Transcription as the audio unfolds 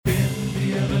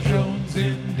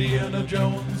Indiana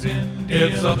Jones,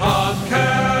 It's a podcast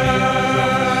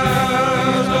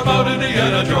about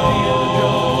Indiana Jones.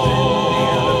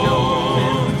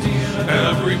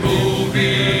 Every movie,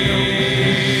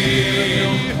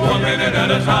 1 minute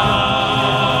at a time.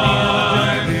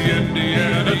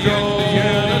 Indiana Jones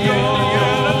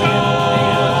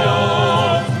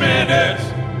Minute.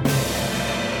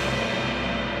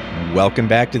 Welcome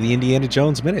back to the Indiana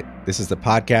Jones Minute. This is the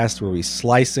podcast where we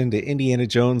slice into Indiana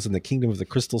Jones and the Kingdom of the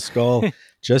Crystal Skull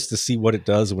just to see what it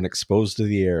does when exposed to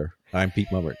the air. I'm Pete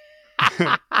Mummert.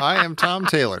 I am Tom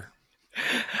Taylor.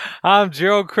 I'm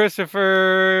Gerald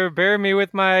Christopher. Bear me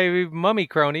with my mummy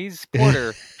cronies,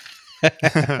 Porter.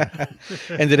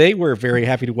 And today we're very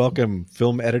happy to welcome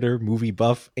film editor, movie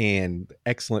buff, and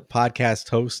excellent podcast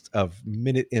host of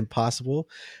Minute Impossible,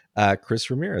 Chris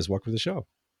Ramirez. Welcome to the show.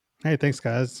 Hey, thanks,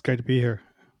 guys. It's great to be here.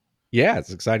 Yeah,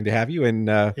 it's exciting to have you. And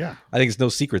Yeah. I think it's no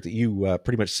secret that you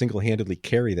pretty much single-handedly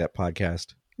carry that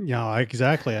podcast. Yeah,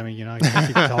 exactly. I mean, I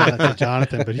keep telling that to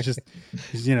Jonathan, but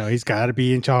he's got to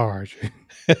be in charge.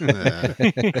 He's one in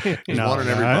every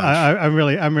bunch.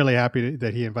 I'm really happy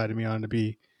that he invited me on to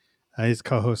be his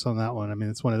co-host on that one. I mean,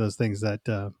 it's one of those things that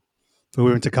we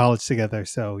went to college together,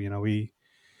 so we've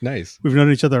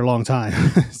known each other a long time.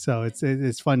 So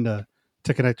it's fun to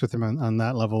connect with him on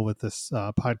that level with this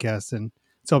podcast, and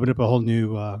it's opened up a whole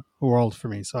new world for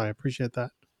me. So I appreciate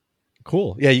that.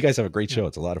 Cool. Yeah, you guys have a great show.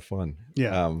 It's a lot of fun.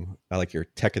 Yeah. I like your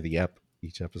tech of the ep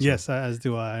each episode. Yes, as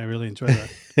do I. I really enjoy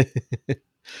that.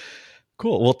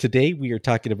 Cool. Well, today we are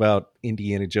talking about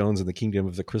Indiana Jones and the Kingdom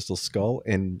of the Crystal Skull,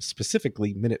 and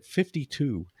specifically minute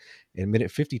 52. And minute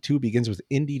 52 begins with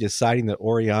Indy deciding that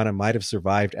Oriana might have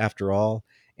survived after all,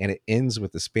 and it ends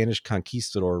with the Spanish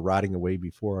conquistador rotting away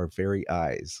before our very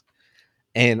eyes.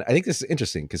 And I think this is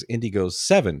interesting because Indy goes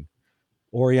 7.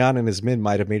 Oriana and his men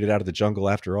might have made it out of the jungle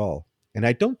after all. And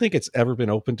I don't think it's ever been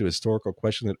open to historical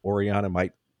question that Oriana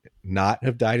might not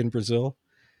have died in Brazil.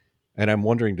 And I'm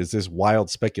wondering, does this wild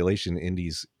speculation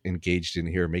Indy's engaged in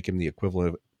here make him the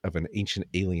equivalent of an ancient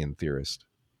alien theorist?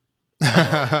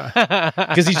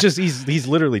 Because he's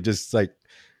literally just like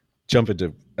jumping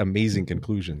to amazing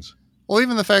conclusions. Well,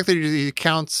 even the fact that he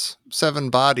counts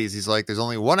 7 bodies, he's like, there's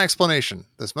only one explanation.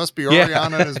 This must be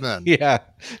Oriana and his men. Yeah.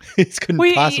 It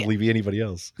couldn't possibly be anybody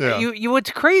else. Yeah.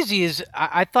 What's crazy is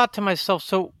I thought to myself,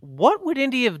 so what would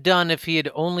Indy have done if he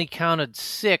had only counted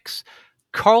 6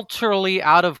 culturally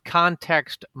out of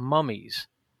context mummies?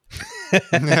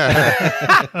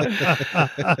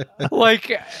 Like,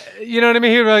 you know what I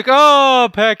mean? He'd be like, oh,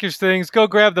 pack your things, go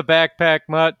grab the backpack,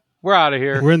 mutt. We're out of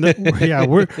here. We're in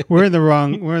the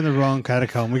wrong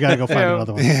catacomb. We got to go find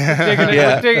another one.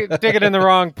 Dig it in the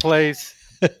wrong place.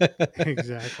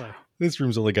 Exactly. This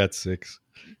room's only got 6.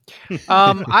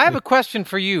 I have a question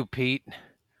for you, Pete.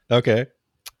 Okay.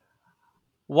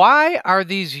 Why are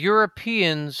these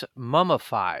Europeans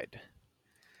mummified?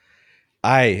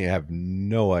 I have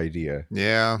no idea.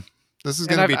 Yeah. This is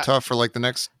going to be tough for like the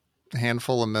next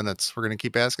handful of minutes. We're going to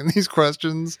keep asking these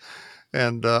questions.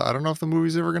 And I don't know if the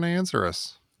movie's ever going to answer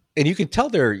us. And you can tell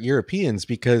they're Europeans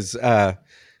because we'll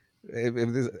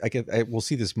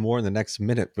see this more in the next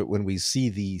minute. But when we see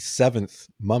the 7th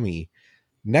mummy,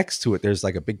 next to it, there's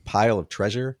like a big pile of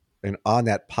treasure. And on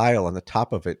that pile, on the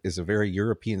top of it, is a very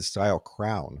European style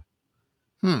crown.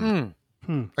 And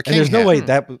there's no way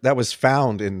that was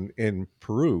found in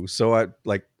Peru. So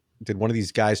did one of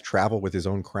these guys travel with his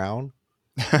own crown?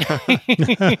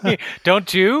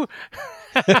 Don't you?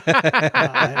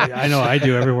 I know I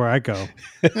do everywhere I go.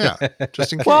 Yeah,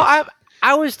 just in case. Well,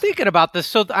 I was thinking about this.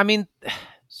 So I mean,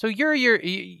 so you're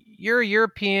a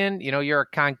European. You're a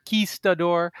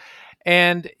conquistador,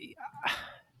 and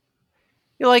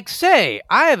you're like, say,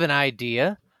 I have an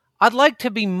idea. I'd like to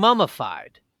be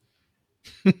mummified.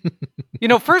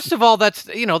 First of all, that's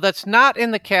not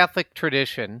in the Catholic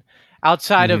tradition.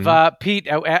 Outside of Pete,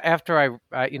 after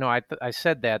I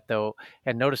said that though,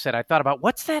 and noticed that, I thought about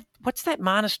what's that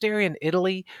monastery in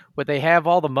Italy where they have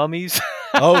all the mummies?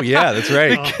 Oh yeah, that's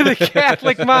right. the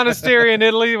Catholic monastery in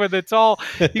Italy where it's all,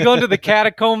 you go into the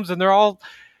catacombs and they're all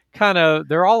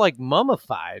like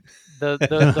mummified.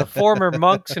 The former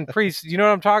monks and priests. You know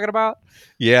what I'm talking about?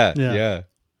 Yeah.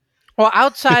 Well,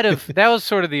 outside of that was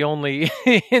sort of the only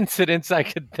incidents I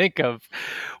could think of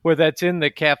where that's in the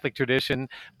Catholic tradition,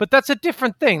 but that's a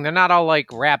different thing. They're not all like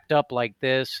wrapped up like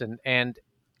this, and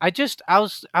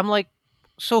I'm like,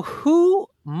 so who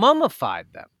mummified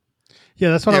them? Yeah,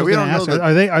 that's what I was going to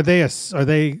ask. Are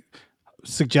they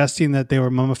suggesting that they were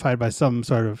mummified by some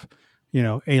sort of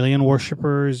alien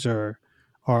worshippers, or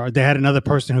they had another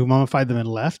person who mummified them and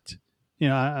left?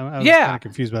 I was kind of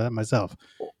confused by that myself.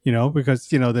 Because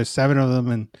there's 7 of them,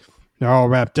 and they're all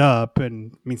wrapped up,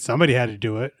 and I mean somebody had to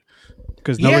do it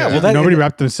because Yeah, nobody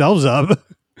wrapped themselves up.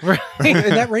 Right.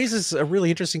 And that raises a really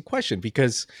interesting question,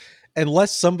 because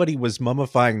unless somebody was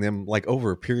mummifying them like over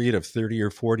a period of 30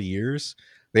 or 40 years,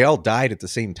 they all died at the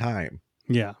same time.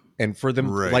 Yeah. And for them,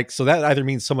 Right. like, so that either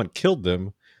means someone killed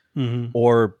them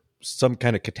or some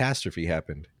kind of catastrophe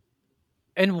happened.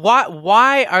 And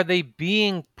why are they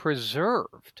being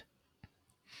preserved?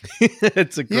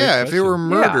 It's a great question. If they were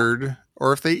murdered,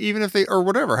 or if they or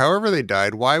whatever, however they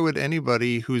died, why would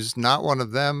anybody who's not one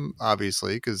of them,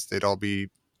 obviously, because they'd all be,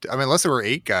 I mean, unless there were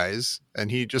 8 guys and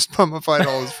he just mummified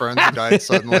all his friends who died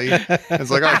suddenly.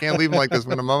 It's like, oh, I can't leave them like this. I'm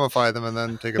going to mummify them and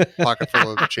then take a pocket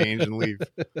full of change and leave.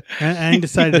 And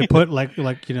decided to put like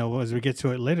as we get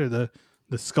to it later, the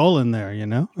skull in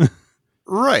there,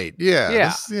 Right.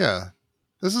 Yeah. Yeah.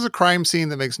 This is a crime scene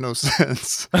that makes no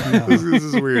sense. No. This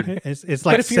is weird. It's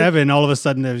like Seven. All of a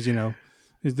sudden, there's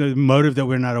there's the motive that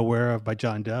we're not aware of by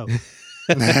John Doe.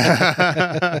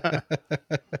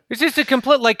 It's just a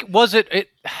complete, like, was it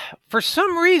for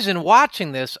some reason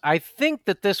watching this, I think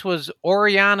that this was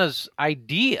Oriana's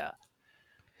idea.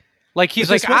 Like,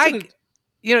 he's like,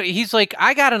 he's like,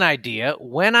 I got an idea.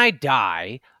 When I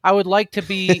die, I would like to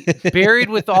be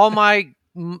buried with all my,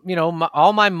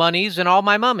 all my monies and all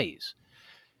my mummies.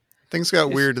 Things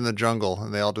got weird in the jungle,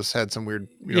 and they all just had some weird,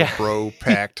 bro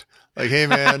pact. Like, hey,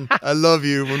 man, I love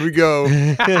you. When we go,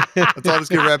 let's all just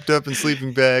get wrapped up in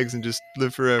sleeping bags and just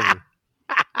live forever.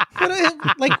 But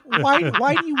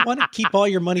why do you want to keep all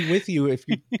your money with you if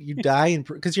you die in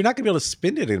Peru? Because you're not going to be able to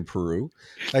spend it in Peru.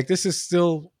 Like, this is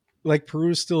still, like,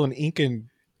 Peru is still an Incan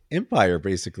empire,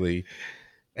 basically.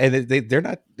 And they're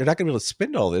not going to be able to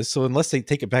spend all this. So unless they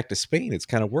take it back to Spain, it's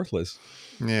kind of worthless.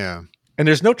 Yeah. And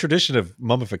there's no tradition of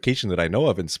mummification that I know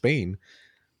of in Spain.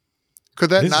 Could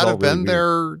that not have been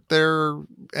their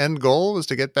end goal, was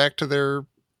to get back to their,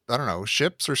 I don't know,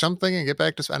 ships or something and get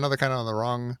back to, I know they're kind of on the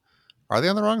wrong, are they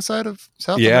on the wrong side of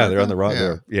South America? Yeah, they're on the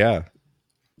wrong, yeah.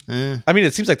 I mean,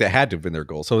 it seems like that had to have been their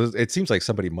goal. So it seems like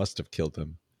somebody must have killed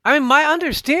them. I mean, my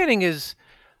understanding is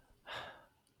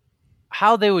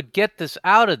how they would get this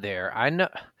out of there. I know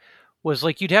was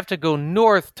like you'd have to go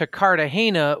north to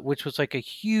Cartagena, which was like a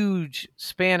huge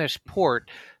Spanish port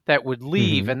that would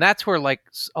leave. And that's where like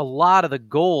a lot of the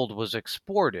gold was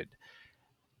exported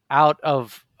out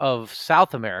of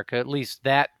South America, at least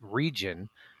that region.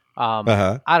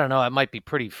 I don't know. It might be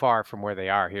pretty far from where they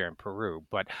are here in Peru,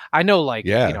 but I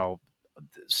know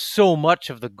so much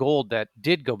of the gold that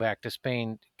did go back to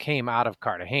Spain came out of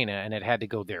Cartagena, and it had to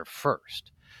go there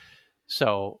first.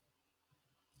 So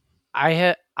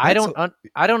I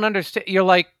don't understand. You're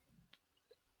like,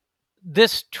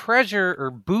 this treasure or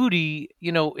booty,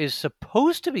 is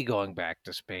supposed to be going back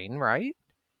to Spain, right?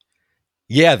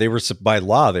 Yeah, they were by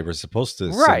law they were supposed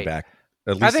to send back.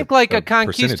 At least I think a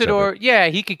conquistador,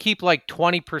 he could keep like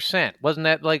 20%. Wasn't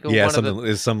that like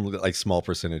some like small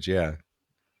percentage? Yeah.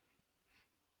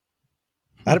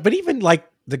 But even like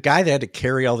the guy that had to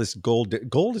carry all this gold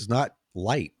is not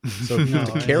light, so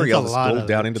to carry all this gold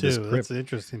down into this crypt. That's the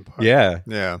interesting part.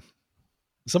 Yeah.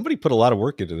 Somebody put a lot of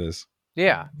work into this.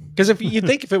 Yeah, because if you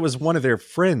think if it was one of their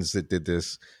friends that did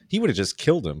this, he would have just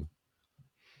killed them.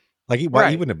 Like he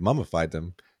wouldn't have mummified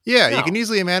them. Yeah, no. You can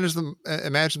easily imagine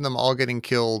them all getting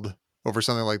killed over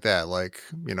something like that. Like,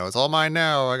 it's all mine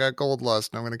now. I got gold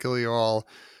lust, and I'm going to kill you all.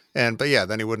 Then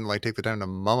he wouldn't take the time to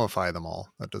mummify them all.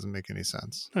 That doesn't make any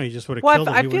sense. No, he just would have killed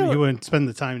them. He wouldn't spend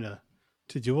the time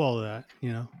to do all of that.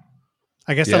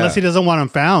 I guess unless he doesn't want them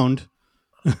found.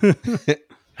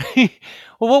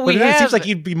 Well, it seems like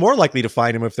you'd be more likely to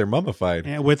find them if they're mummified.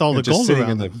 Yeah, with all the gold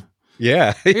around them.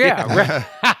 Yeah. Yeah.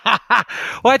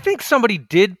 Well, I think somebody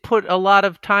did put a lot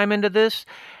of time into this,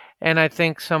 and I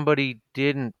think somebody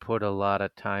didn't put a lot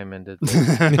of time into this.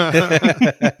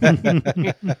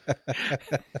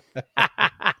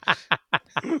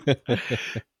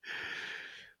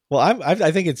 Well,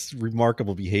 I think it's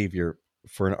remarkable behavior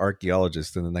for an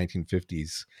archaeologist in the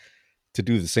 1950s to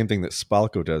do the same thing that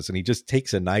Spalko does, and he just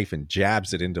takes a knife and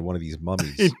jabs it into one of these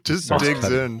mummies. He just digs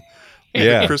in.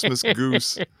 Like a Christmas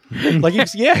goose. Like you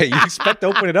expect to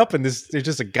open it up and there's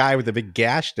just a guy with a big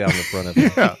gash down the front of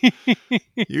him. Yeah.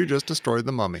 You just destroyed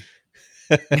the mummy.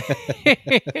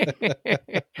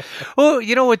 Well,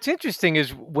 what's interesting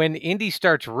is when Indy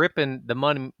starts ripping the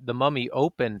mummy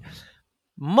open,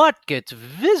 Mutt gets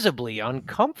visibly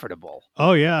uncomfortable.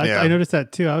 Oh yeah, I noticed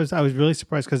that too. I was really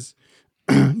surprised because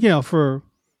for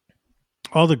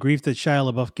all the grief that Shia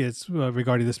LaBeouf gets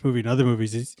regarding this movie and other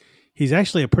movies, he's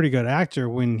actually a pretty good actor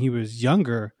when he was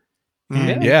younger.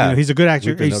 And, he's a good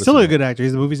actor. He's still a good actor.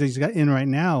 The movies that he's got in right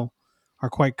now are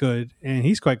quite good, and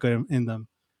he's quite good in them.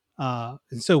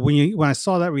 And so when I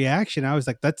saw that reaction, I was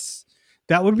like,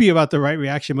 that would be about the right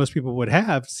reaction most people would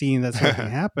have, seeing that something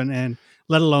happen, and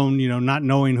let alone, not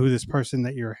knowing who this person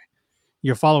that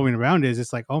you're following around is.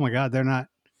 It's like, oh my God,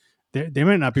 they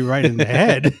might not be right in the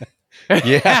head.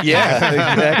 Yeah.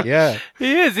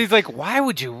 He is. He's like, why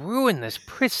would you ruin this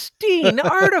pristine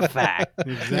artifact?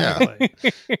 Exactly.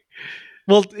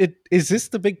 Well, is this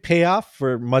the big payoff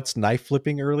for Mutt's knife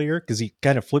flipping earlier? Because he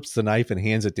kind of flips the knife and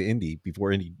hands it to Indy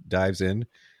before Indy dives in.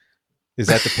 Is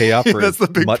that the payoff for That's the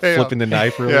big Mutt payoff. flipping the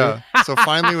knife earlier? Yeah. So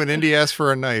finally, when Indy asks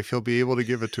for a knife, he'll be able to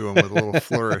give it to him with a little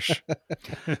flourish.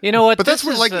 You know what? But that's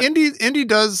what, like, Indy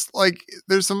does. Like,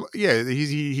 there's some,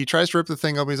 he tries to rip the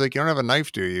thing open. He's like, "You don't have a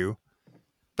knife, do you?"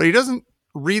 But he doesn't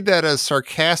read that as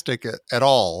sarcastic at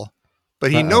all.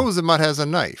 But he knows that Mutt has a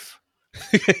knife.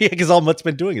 Yeah, because all Mutt's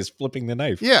been doing is flipping the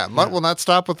knife. Yeah, Mutt will not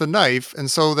stop with the knife, and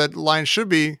so that line should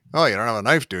be, "Oh, you don't have a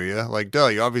knife, do you?" Like, duh,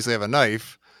 you obviously have a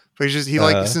knife. But he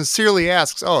sincerely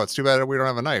asks, "Oh, it's too bad we don't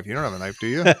have a knife. You don't have a knife, do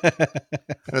you?"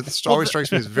 It always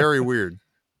strikes me as very weird.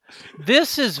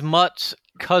 This is Mutt's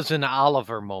cousin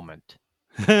Oliver moment.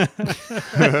 I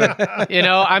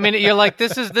mean, you're like,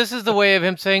 this is the way of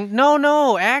him saying,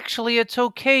 no, actually, it's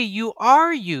okay. You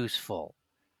are useful.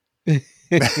 If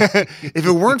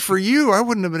it weren't for you, I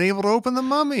wouldn't have been able to open the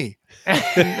mummy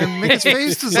and make his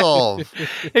face dissolve.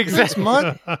 Exactly.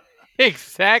 Mutt.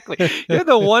 Exactly. You're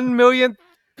the 1 millionth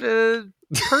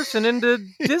person into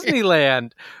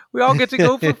Disneyland. We all get to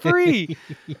go for free.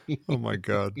 Oh my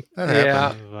God. That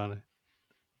happened. Yeah.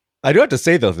 I do have to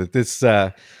say, though, that this,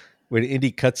 when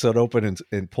Indy cuts it open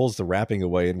and pulls the wrapping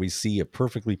away and we see a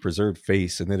perfectly preserved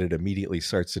face and then it immediately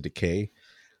starts to decay.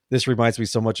 This reminds me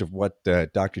so much of what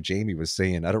Dr. Jamie was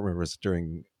saying. I don't remember, it was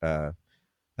during, I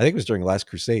think it was during Last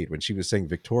Crusade when she was saying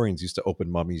Victorians used to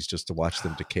open mummies just to watch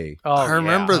them decay. Oh, I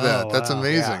remember that. Oh, That's wow.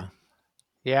 amazing.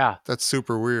 Yeah. That's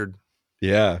super weird.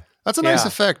 Yeah. That's a nice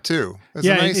effect too. It's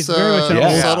yeah, a nice, it's very much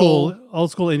an subtle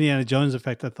old school Indiana Jones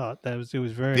effect. I thought it was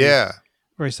very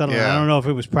very subtle. Yeah. I don't know if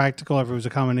it was practical or if it was a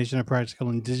combination of practical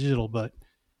and digital, but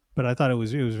I thought it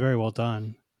was very well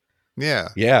done. Yeah,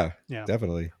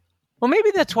 Definitely. Well,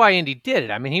 maybe that's why Indy did it.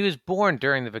 I mean, he was born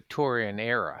during the Victorian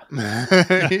era.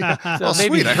 Oh,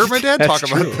 sweet! I heard my dad talk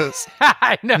about this.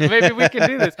 I know. Maybe we can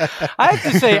do this. I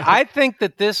have to say, I think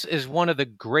that this is one of the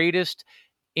greatest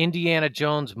Indiana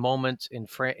Jones moments in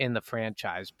the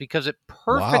franchise because it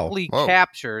perfectly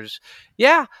captures.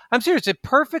 Yeah, I'm serious. It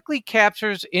perfectly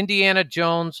captures Indiana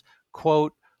Jones,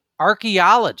 quote,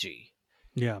 archaeology.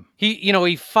 Yeah.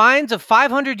 He finds a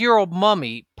 500-year-old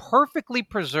mummy, perfectly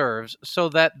preserves so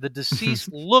that the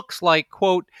deceased looks like,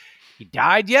 quote, he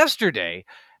died yesterday.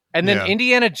 And then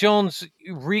Indiana Jones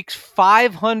wreaks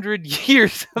 500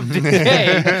 years of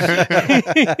decay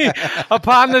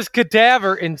upon this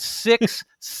cadaver in 6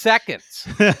 seconds.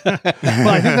 Well,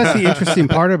 I think that's the interesting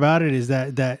part about it is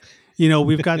that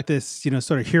we've got this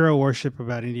sort of hero worship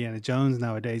about Indiana Jones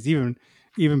nowadays. Even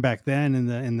back then in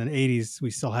the 80s, we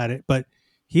still had it, but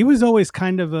he was always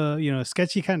kind of a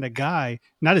sketchy kind of guy.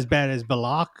 Not as bad as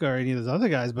Belloc or any of those other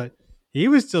guys, but he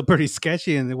was still pretty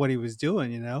sketchy in what he was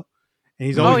doing. And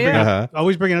he's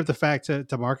always bringing up the fact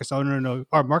to Marcus Owner,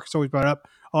 or Marcus always brought up,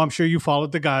 "Oh, I'm sure you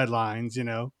followed the guidelines."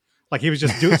 Like he was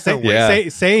just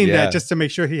saying that just to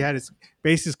make sure he had his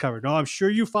bases covered. "No, I'm sure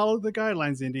you followed the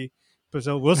guidelines, Indy, but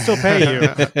so we'll still pay you."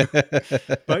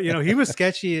 But he was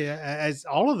sketchy as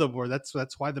all of them were. That's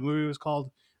why the movie was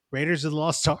called Raiders of the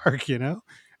Lost Ark. And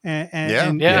by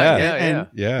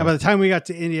the time we got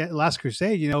to India, Last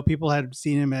Crusade, people had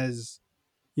seen him as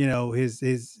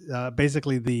his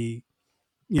basically the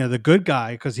good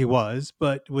guy, because he was,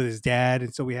 but with his dad,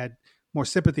 and so we had more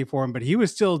sympathy for him. But he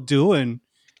was still doing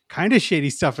kind of shady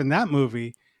stuff in that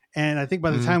movie. And I think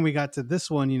by the time we got to this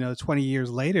one, 20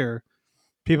 years later,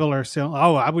 people are still,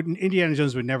 Indiana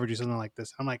Jones would never do something like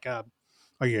this. I'm like,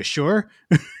 are you sure?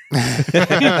 Did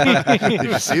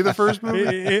you see the first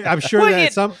movie? I'm sure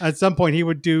that at some point he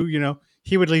would do,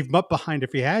 he would leave Mutt behind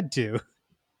if he had to.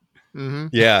 Mm-hmm.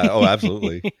 Yeah. Oh,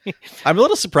 absolutely. I'm a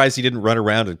little surprised he didn't run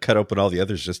around and cut open all the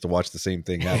others just to watch the same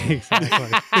thing happen.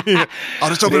 Exactly. I'll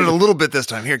just open it a little bit this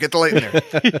time. Here, get the light in there.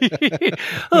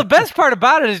 Well, the best part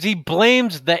about it is he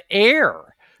blames the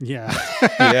air. Yeah.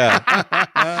 Yeah.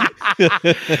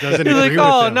 Doesn't He's like, agree with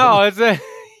them. no, it's a...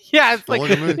 Yeah, it's like,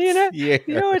 Yeah.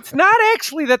 it's not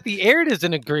actually that the air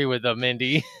doesn't agree with them,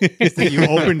 Indy. It's that you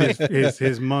opened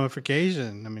his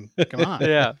mummification. I mean, come on.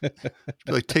 Yeah.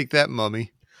 Like, take that,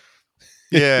 mummy.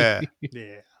 Yeah.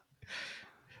 Yeah.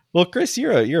 Well, Chris,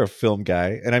 you're a film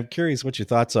guy, and I'm curious what your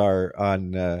thoughts are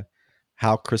on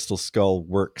how Crystal Skull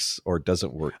works or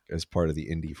doesn't work as part of the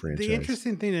Indy franchise. The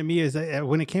interesting thing to me is that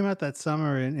when it came out that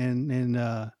summer in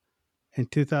in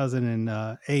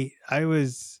 2008, I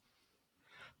was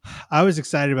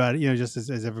excited about it, just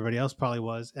as everybody else probably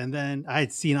was. And then I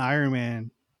had seen Iron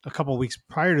Man a couple of weeks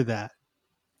prior to that.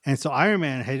 And so Iron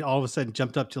Man had all of a sudden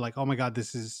jumped up to like, oh my God,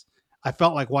 I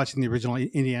felt like watching the original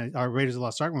Indiana or Raiders of the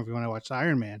Lost Ark movie when I watched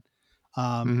Iron Man.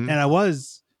 And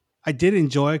I did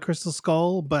enjoy Crystal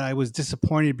Skull, but I was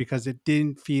disappointed because it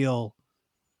didn't feel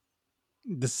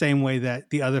the same way that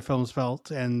the other films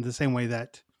felt, and the same way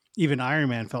that even Iron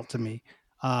Man felt to me.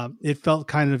 It felt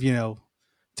kind of,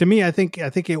 to me, I think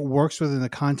it works within the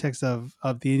context of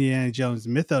the Indiana Jones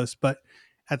mythos, but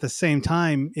at the same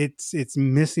time, it's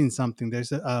missing something.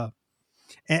 There's I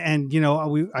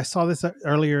saw this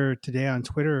earlier today on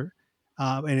Twitter,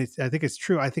 and I think it's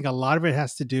true. I think a lot of it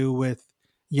has to do with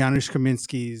Janusz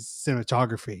Kaminski's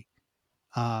cinematography.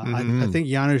 I think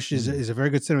Janusz is a very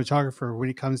good cinematographer when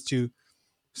it comes to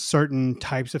certain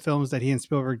types of films that he and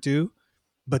Spielberg do.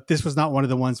 But this was not one of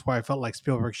the ones where I felt like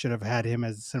Spielberg should have had him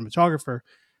as a cinematographer,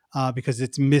 because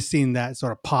it's missing that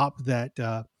sort of pop that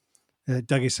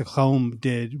Dougie Sacombe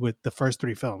did with the first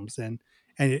three films. And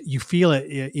you feel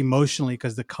it emotionally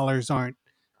because the colors aren't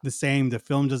the same. The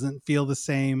film doesn't feel the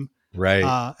same.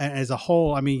 Right. As a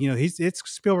whole, I mean, it's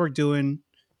Spielberg doing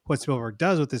what Spielberg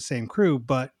does with the same crew,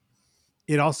 but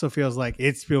it also feels like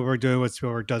it's Spielberg doing what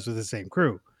Spielberg does with the same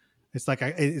crew. It's like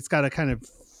it's got a kind of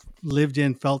lived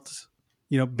in, felt,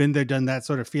 been there, done that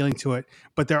sort of feeling to it.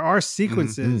 But there are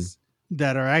sequences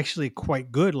that are actually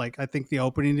quite good. Like I think the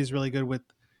opening is really good with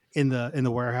in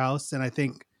the warehouse, and I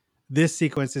think this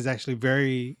sequence is actually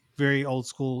very, very old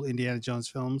school Indiana Jones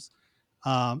films.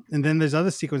 And then there's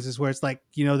other sequences where it's like,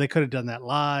 they could have done that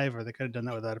live, or they could have done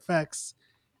that without effects.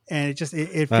 And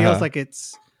it feels like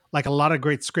it's like a lot of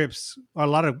great scripts, or a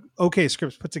lot of okay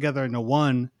scripts put together into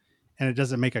one, and it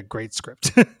doesn't make a great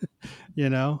script,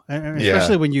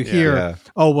 especially when you hear,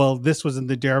 oh, well, this was in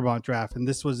the Darabont draft, and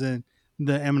this was in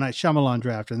the M. Night Shyamalan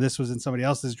draft, and this was in somebody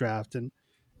else's draft. And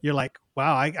you're like,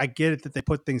 wow, I get it that they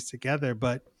put things together,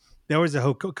 but there was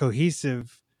a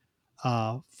cohesive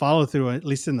follow through, at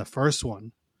least in the first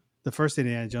one, the first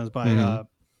Indiana Jones, by,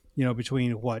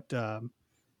 between what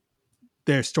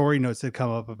their story notes had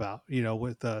come up about,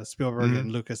 with Spielberg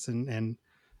and Lucas and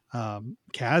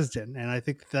Kasdan. And I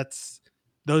think that's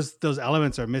those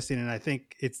elements are missing. And I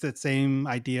think it's that same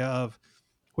idea of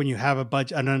when you have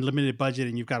an unlimited budget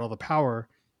and you've got all the power,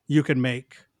 you can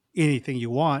make anything you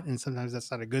want. And sometimes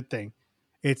that's not a good thing.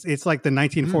 It's like the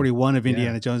 1941 of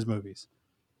Indiana Jones movies.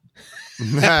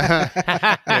 Yeah.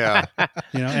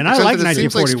 And I like 1941. It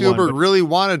seems like Spielberg really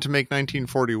wanted to make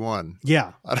 1941.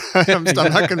 Yeah. I'm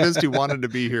not convinced he wanted to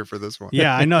be here for this one.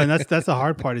 Yeah, I know. And that's the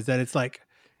hard part, is that it's like,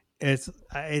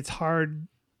 it's hard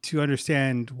to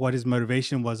understand what his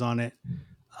motivation was on it.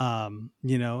 And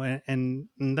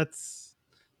that's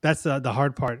the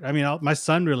hard part. I mean, my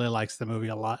son really likes the movie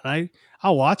a lot, and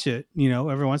I'll watch it,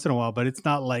 every once in a while, but it's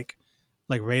not like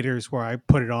Raiders, where I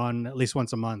put it on at least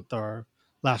once a month, or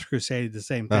Last Crusade, the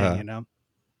same thing,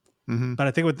 But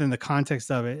I think within the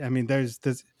context of it, I mean, there's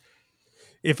this,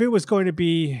 if it was going to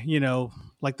be,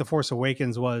 like The Force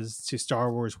Awakens was to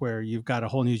Star Wars, where you've got a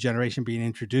whole new generation being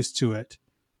introduced to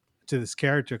this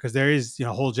character, because there is,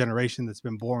 a whole generation that's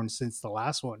been born since the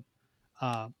last one.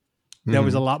 There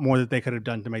was a lot more that they could have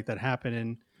done to make that happen.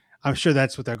 And I'm sure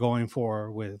that's what they're going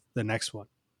for with the next one,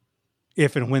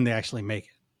 if and when they actually make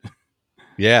it.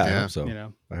 Yeah. I hope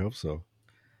so. I hope so.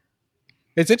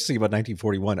 It's interesting about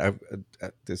 1941.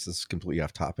 This is completely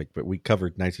off topic, but we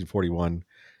covered 1941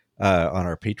 on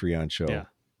our Patreon show. Yeah.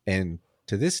 And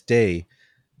to this day,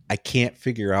 I can't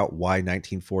figure out why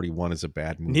 1941 is a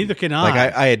bad movie. Neither can I.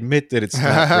 Like, I admit that it's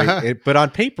not great, but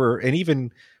on paper, and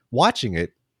even watching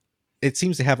it, it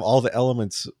seems to have all the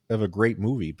elements of a great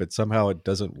movie, but somehow it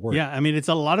doesn't work. Yeah, I mean, it's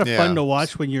a lot of fun to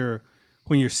watch when you're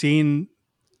seeing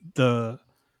the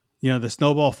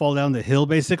snowball fall down the hill,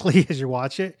 basically, as you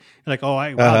watch it. You're like, oh,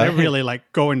 wow, they're really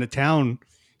like going to town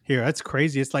here. That's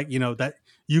crazy. It's like, that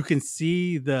you can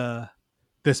see the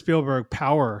Spielberg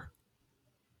power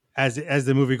as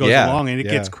the movie goes along, and it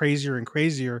gets crazier and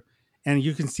crazier. And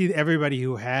you can see everybody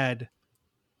who had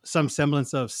some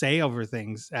semblance of say over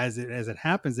things as it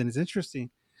happens. And it's interesting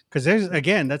because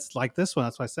that's like this one.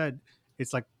 That's why I said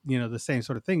it's like, the same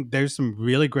sort of thing. There's some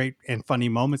really great and funny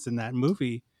moments in that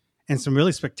movie, and some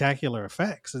really spectacular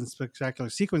effects and spectacular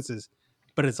sequences.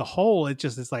 But as a whole,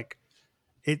 it's like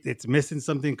it's missing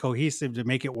something cohesive to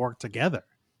make it work together,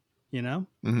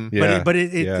 Mm-hmm.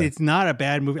 It's not a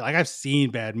bad movie. Like, I've seen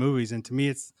bad movies, and to me,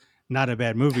 it's not a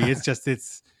bad movie. It's just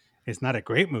it's not a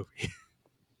great movie.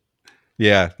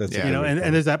 Yeah, that's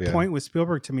and there's that point with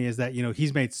Spielberg, to me, is that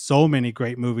he's made so many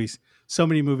great movies, so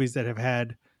many movies that have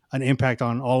had an impact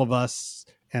on all of us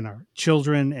and our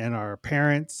children and our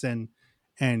parents. And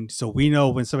so we know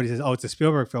when somebody says, oh, it's a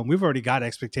Spielberg film, we've already got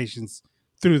expectations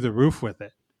through the roof with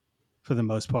it for the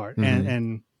most part.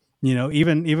 And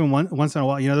even once in a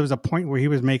while, there was a point where he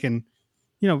was making,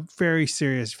 very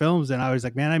serious films. And I was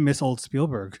like, man, I miss old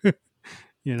Spielberg,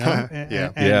 And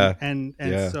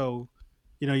so,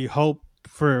 you hope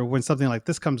for when something like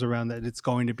this comes around that it's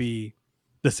going to be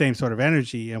the same sort of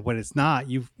energy. And when it's not,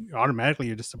 you're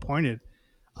disappointed.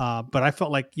 But I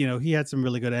felt like, he had some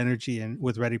really good energy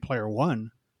with Ready Player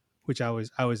One, which I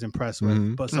was impressed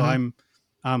with. But so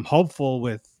I'm hopeful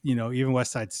with, even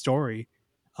West Side Story,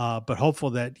 but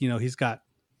hopeful that, he's got,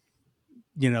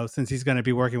 since he's going to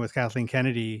be working with Kathleen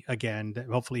Kennedy again, that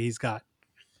hopefully he's got,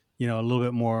 a little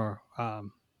bit more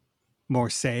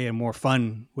say and more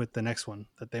fun with the next one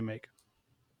that they make.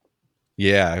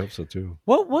 Yeah, I hope so too.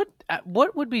 What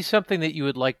would be something that you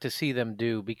would like to see them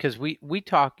do? Because we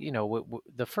talk,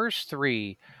 the first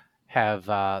three have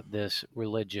this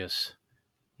religious,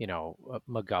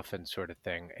 MacGuffin sort of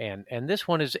thing, and this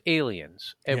one is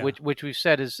aliens, which we've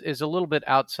said is a little bit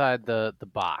outside the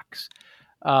box.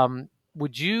 What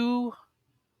would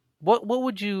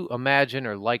you imagine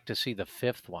or like to see the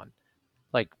fifth one?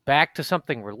 Like back to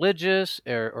something religious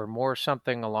or more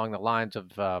something along the lines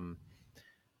of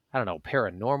I don't know,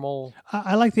 paranormal.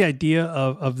 I like the idea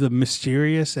of the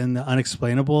mysterious and the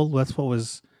unexplainable. That's what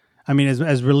was,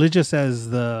 as religious as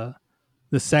the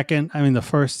second, the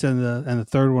first and the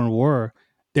third one were,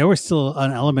 there was still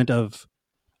an element of,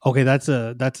 okay, that's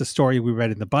a story we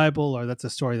read in the Bible, or that's a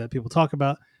story that people talk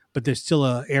about, but there's still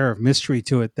an air of mystery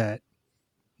to it that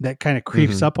kind of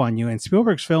creeps up on you. And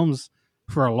Spielberg's films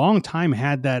for a long time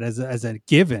had that as a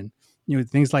given.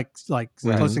 Things like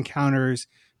Close Encounters,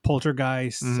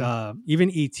 Poltergeist, even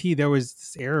E.T., there was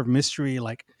this air of mystery.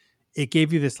 Like it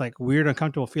gave you this like weird,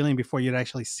 uncomfortable feeling before you'd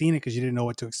actually seen it because you didn't know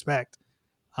what to expect.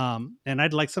 And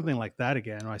I'd like something like that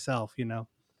again myself, Yeah,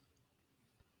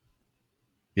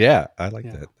 I like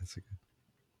that. That's a good.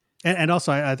 And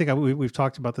also, I think we've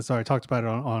talked about this. Or I talked about it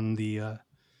on the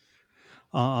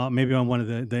maybe on one of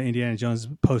the Indiana Jones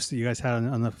posts that you guys had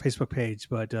on the Facebook page.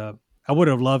 But I would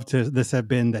have loved this have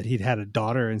been that he'd had a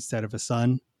daughter instead of a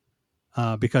son.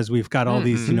 Because we've got all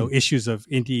these, issues of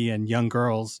indie and young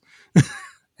girls,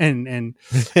 and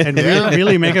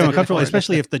really make him uncomfortable,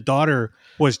 especially if the daughter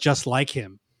was just like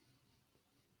him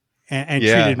and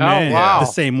treated men the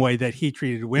same way that he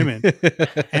treated women.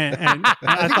 and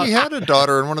I think he had a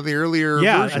daughter in one of the earlier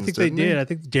versions. I think they did. I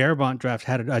think the Darabont draft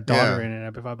had a daughter in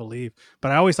it, if I believe.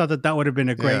 But I always thought that would have been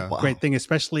a great thing,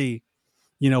 especially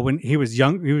when he was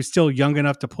young. He was still young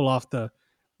enough to pull off the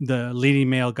leading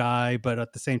male guy, but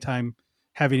at the same time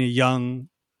having a young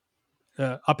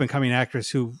up and coming actress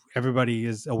who everybody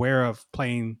is aware of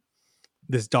playing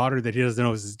this daughter that he doesn't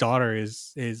know is his daughter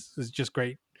is just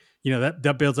great.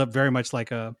 That builds up very much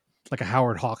like a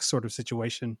Howard Hawks sort of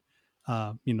situation.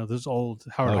 Those old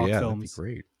Howard Hawks films. That'd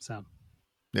be great. So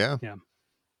yeah.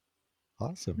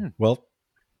 Awesome. Well,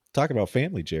 talk about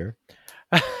family, Jer.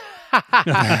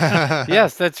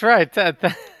 Yes, that's right.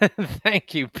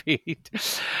 Thank you, Pete.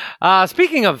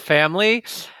 Speaking of family,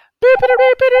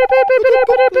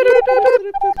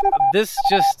 this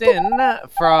just in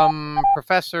from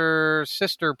Professor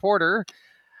Sister Porter.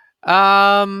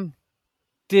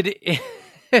 Did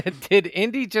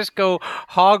Indy just go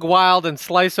hog wild and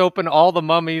slice open all the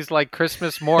mummies like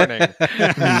Christmas morning? Oh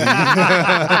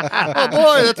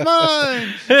boy, that's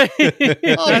mine!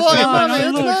 Oh boy,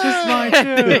 mummy,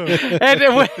 that's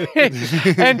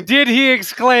mine too. And did he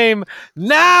exclaim,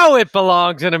 "Now it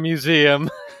belongs in a museum"?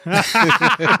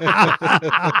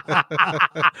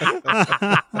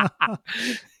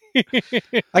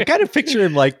 I kind of picture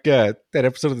him like that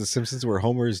episode of The Simpsons where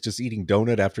Homer is just eating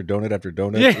donut after donut after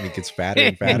donut, and he gets fatter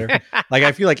and fatter. Like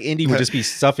I feel like Indy would just be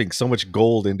stuffing so much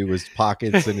gold into his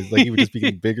pockets, and he would just be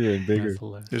getting bigger and bigger.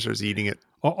 Just starts eating it.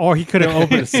 Or he could have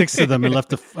opened 6 of them and left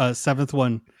the seventh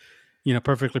one,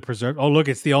 perfectly preserved. Oh, look,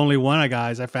 it's the only one,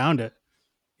 guys. I found it.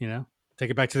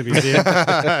 Take it back to the museum.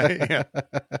 Yeah.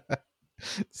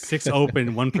 6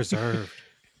 open, 1 preserved.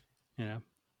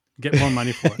 Get more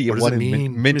money for it. What does it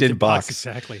mean? Mint in box.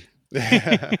 Exactly.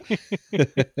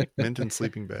 Mint in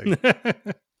sleeping bag.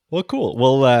 Well, cool.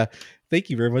 Well, thank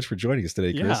you very much for joining us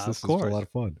today, Chris. Yeah, this of course. was a lot of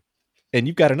fun. And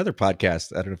you've got another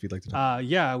podcast. I don't know if you'd like to talk.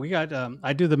 Yeah, we got.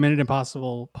 I do the Minute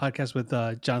Impossible podcast with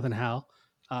Jonathan Howell.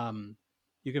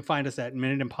 You can find us at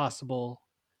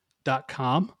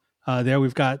minuteimpossible.com. There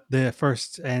we've got the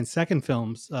first and second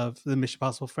films of the Mission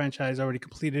Impossible franchise already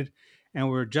completed. And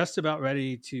we're just about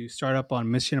ready to start up on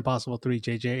Mission Impossible 3,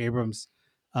 J.J. Abrams'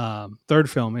 third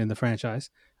film in the franchise.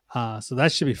 So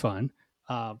that should be fun.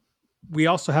 We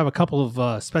also have a couple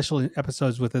of special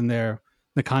episodes within there,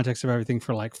 the context of everything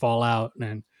for like Fallout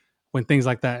and when things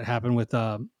like that happen with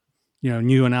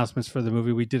new announcements for the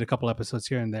movie. We did a couple episodes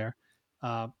here and there.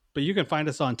 But you can find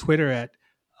us on Twitter at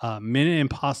Minute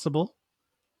Impossible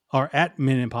or at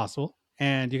Minute Impossible.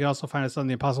 And you can also find us on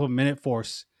the Impossible Minute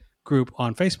Force group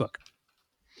on Facebook.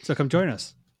 So come join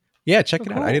us. Yeah, check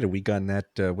it out. I did a week on that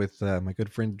with my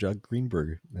good friend Doug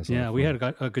Greenberg. Yeah, we had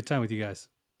a good time with you guys.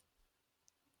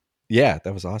 Yeah,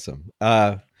 that was awesome.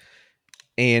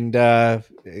 And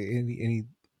any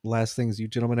last things you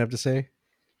gentlemen have to say?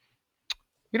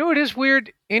 You know, it is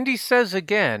weird. Indy says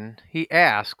again, he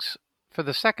asks for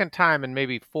the second time in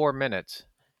maybe 4 minutes,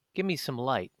 give me some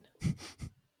light.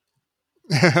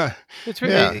 It's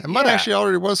really, yeah, Mutt actually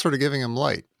already was sort of giving him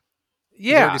light.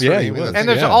 Yeah, he was. And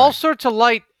there's all sorts of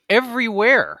light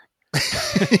everywhere.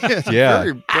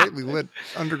 Very brightly lit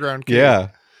underground cave. Yeah,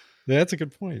 that's a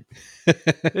good point.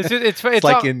 It's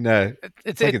like in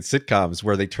sitcoms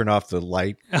where they turn off the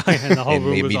light and the whole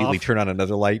room they immediately turn on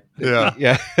another light. Yeah,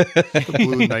 the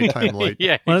blue nighttime light.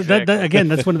 Yeah, well, exactly. Again,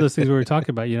 that's one of those things we were talking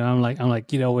about. I'm like,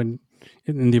 when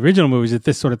in the original movies, if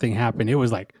this sort of thing happened, it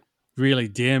was like really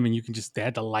dim, and they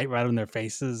had the light right on their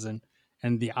faces, and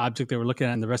the object they were looking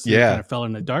at, and the rest of it kind of fell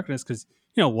into darkness because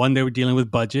one, they were dealing with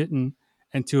budget, and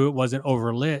two, it wasn't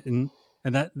overlit, and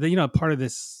that part of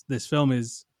this film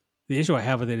is the issue I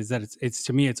have with it is that it's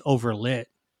to me it's overlit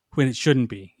when it shouldn't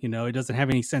be. It doesn't have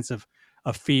any sense of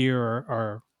fear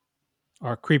or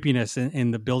creepiness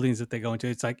in the buildings that they go into.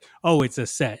 It's like, oh, it's a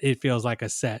set. It feels like a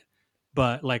set.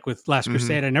 But like with Last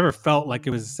Crusade, I never felt like it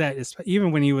was a set.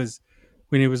 Even when he was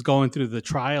going through the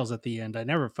trials at the end, I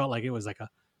never felt like it was like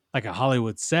a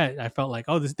Hollywood set. I felt like,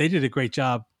 they did a great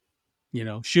job,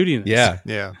 shooting this.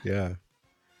 Yeah.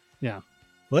 Well,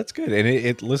 that's good.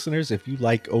 And listeners, if you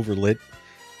like overlit,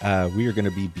 we are going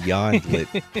to be beyond lit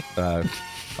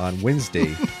on Wednesday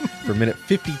for minute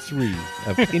 53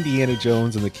 of Indiana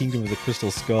Jones and the Kingdom of the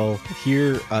Crystal Skull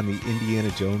here on the Indiana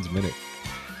Jones Minute.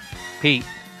 Pete,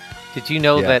 did you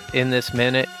know that in this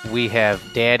minute we have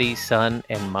Daddy, Son,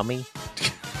 and Mummy?